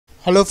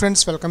Hello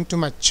friends, welcome to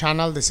my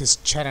channel. This is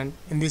Charan.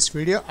 In this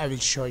video I will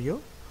show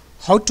you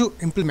how to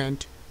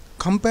implement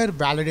compare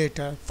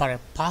validator for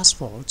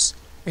passwords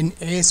in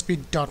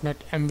ASP.NET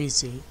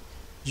MVC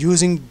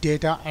using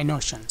data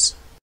annotations.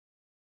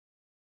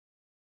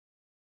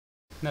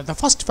 Now the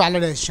first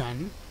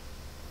validation,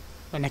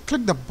 when I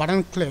click the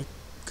button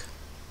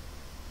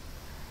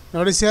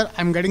notice here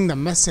I'm getting the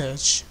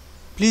message,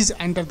 please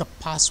enter the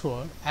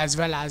password, as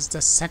well as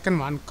the second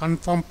one,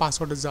 confirm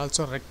password is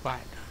also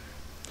required.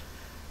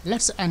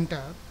 Let's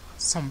enter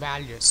some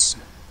values,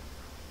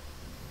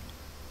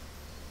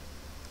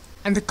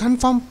 and the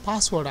confirm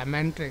password I'm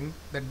entering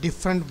the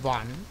different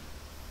one.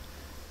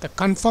 The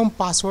confirm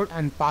password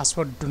and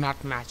password do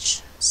not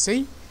match.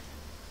 See,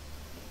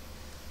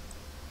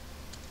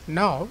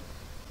 now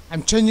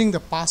I'm changing the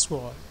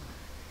password.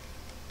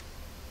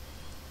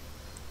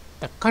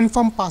 The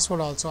confirm password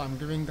also I'm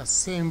giving the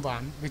same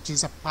one, which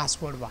is a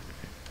password one.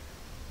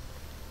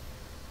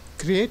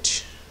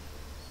 Create.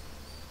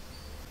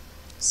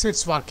 So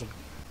it's working.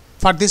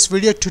 For this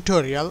video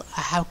tutorial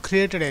I have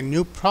created a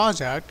new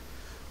project.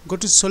 Go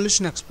to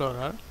Solution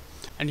Explorer,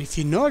 and if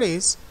you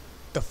notice,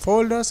 the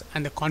folders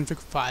and the config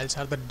files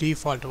are the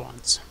default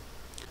ones.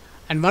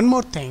 And one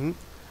more thing,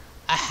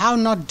 I have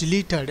not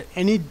deleted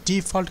any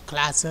default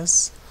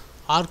classes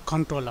or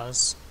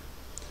controllers.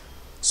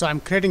 So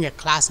I'm creating a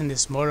class in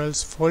this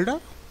models folder.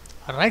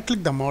 Right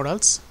click the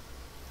models,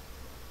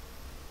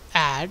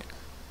 add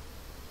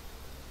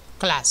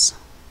class.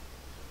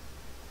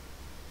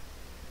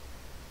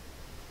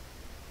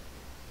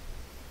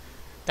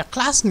 The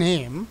class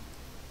name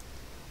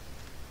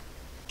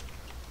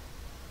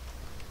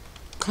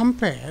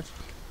compare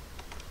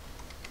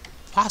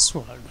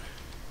password,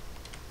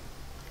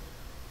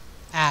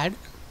 add.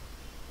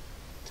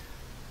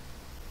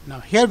 Now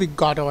here we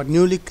got our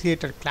newly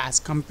created class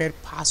compare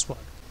password.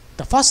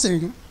 The first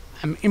thing,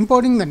 I'm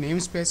importing the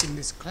namespace in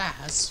this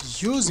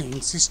class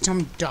using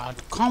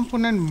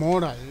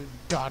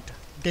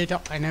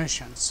system.componentModel.data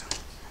annotations.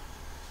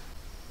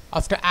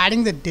 After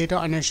adding the data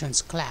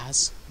annotations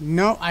class,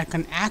 now I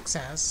can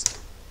access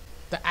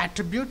the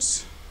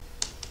attributes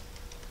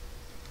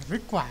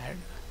required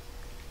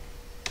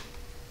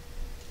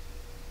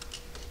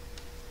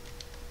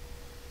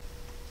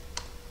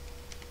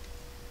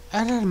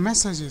error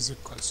message is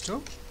equals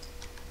to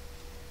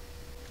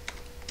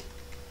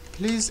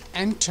please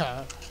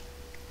enter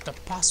the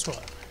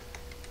password.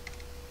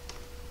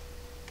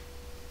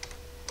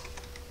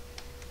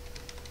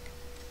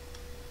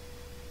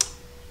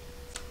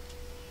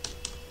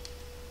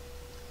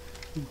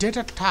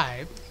 Data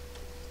type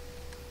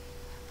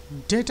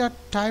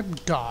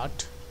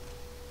dot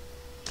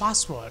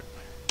password.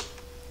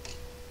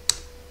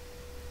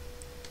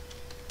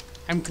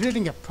 I'm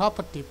creating a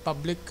property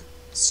public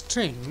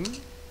string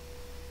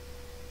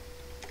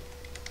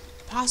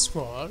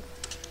password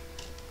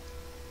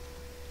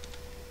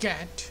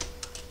get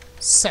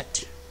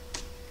set.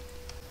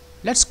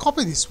 Let's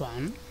copy this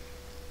one.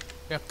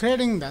 We are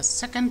creating the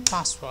second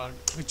password,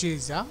 which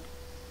is a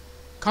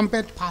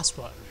compare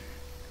password.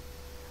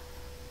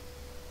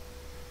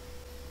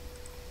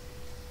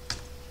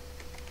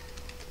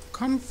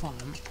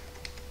 Confirm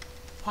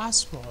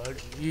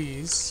password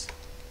is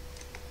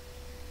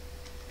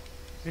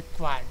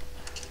required.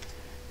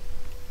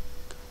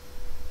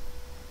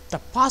 The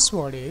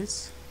password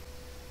is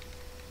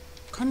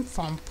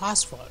confirm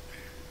password.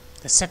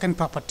 The second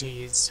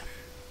property is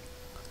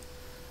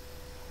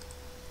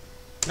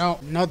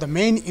now the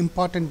main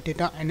important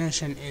data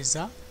annotation is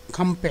a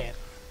compare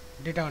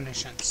data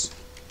annotations.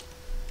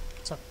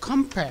 So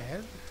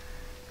compare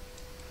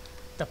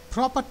the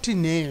property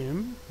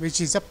name, which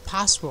is a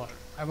password.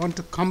 I want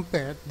to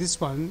compare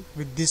this one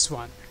with this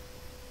one.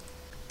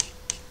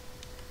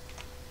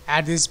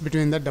 Add this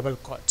between the double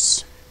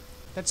quotes.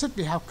 That's it.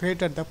 We have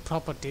created the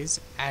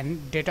properties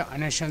and data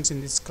annotations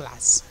in this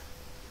class.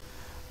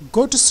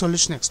 Go to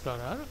Solution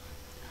Explorer.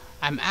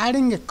 I'm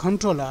adding a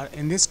controller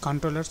in this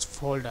controllers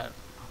folder.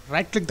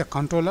 Right click the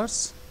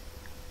controllers,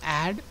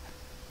 add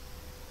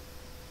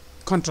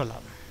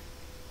controller.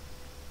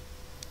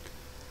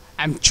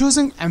 I'm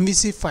choosing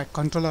MVC5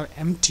 controller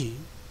empty,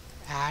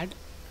 add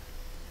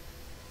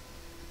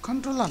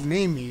controller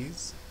name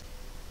is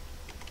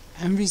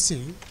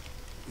MVC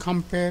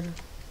compare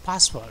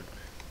password.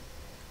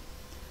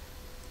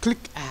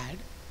 Click add.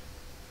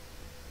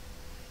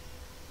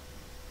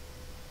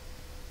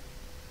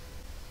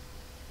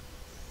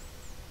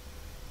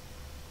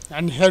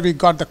 And here we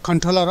got the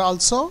controller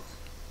also.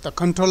 The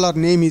controller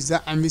name is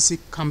the MVC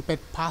compare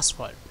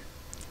password.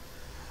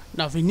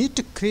 Now we need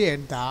to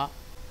create the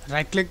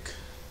right click,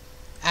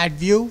 add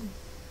view.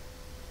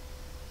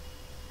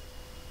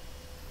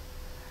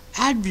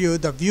 Add view,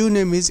 the view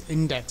name is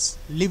index.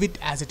 Leave it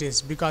as it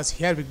is, because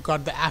here we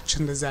got the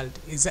action result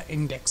is the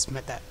index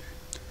method.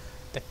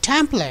 The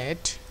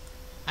template,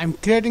 I'm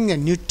creating a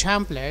new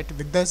template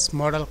with this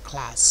model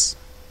class.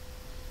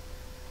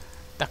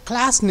 The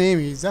class name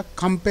is a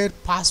compare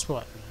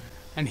password,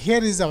 and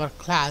here is our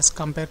class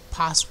compare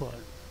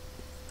password.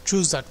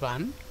 Choose that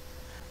one.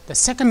 The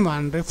second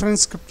one,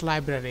 reference script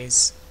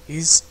libraries,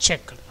 is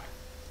checked.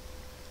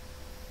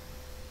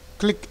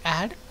 Click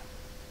add.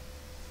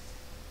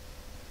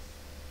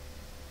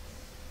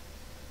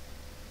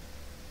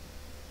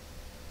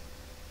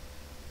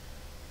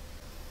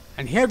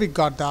 And here we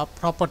got the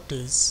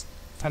properties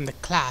from the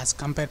class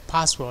compare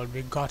password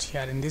we got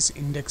here in this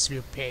index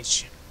view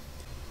page.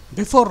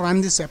 Before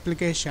run this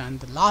application,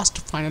 the last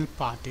final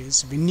part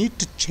is we need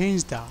to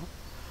change the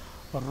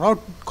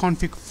route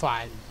config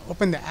file.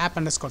 Open the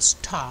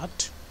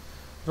app_start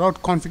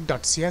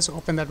routeconfig.cs,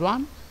 open that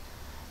one,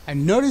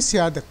 and notice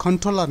here the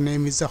controller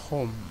name is the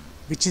home,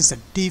 which is the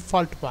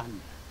default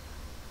one,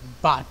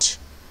 but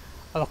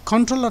our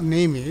controller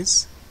name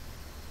is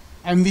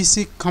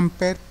MVC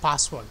compare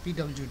password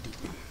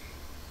pwd.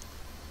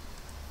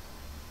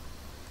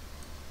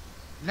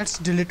 Let's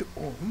delete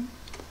home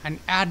and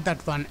add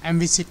that one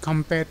MVC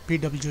compare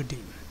pwd.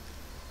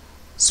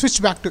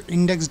 Switch back to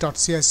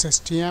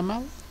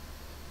index.cshtml.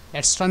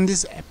 Let's run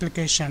this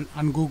application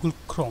on Google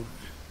Chrome.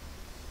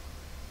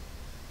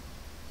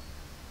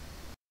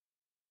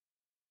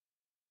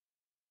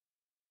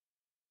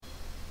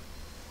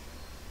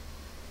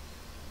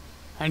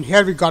 And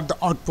here we got the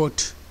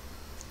output,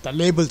 the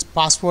labels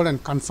password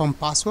and confirm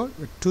password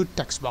with 2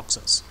 text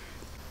boxes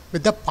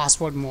with the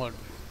password mode.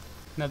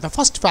 Now the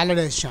first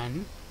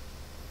validation,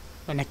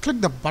 when I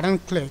click the button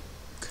click,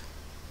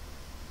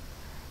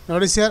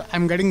 notice here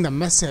I'm getting the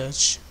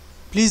message,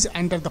 please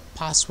enter the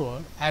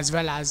password, as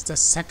well as the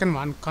second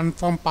one,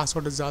 confirm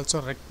password is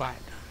also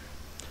required.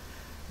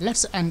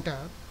 Let's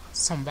enter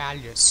some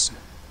values.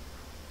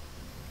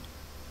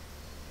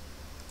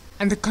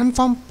 And the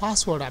confirm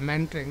password I'm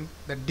entering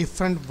the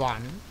different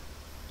one.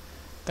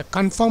 The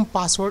confirm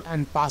password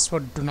and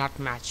password do not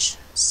match.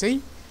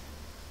 See?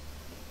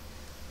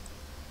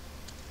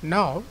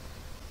 Now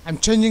I'm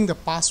changing the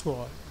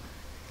password.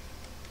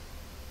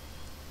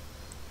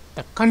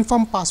 The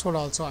confirm password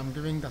also I'm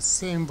giving the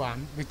same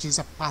one, which is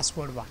a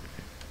password one.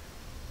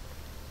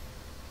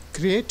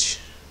 Create.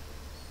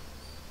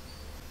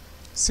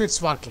 So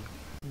it's working.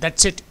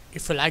 That's it.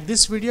 If you like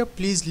this video,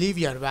 please leave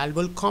your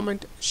valuable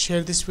comment,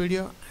 share this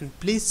video, and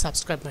please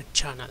subscribe my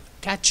channel.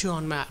 Catch you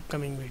on my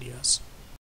upcoming videos.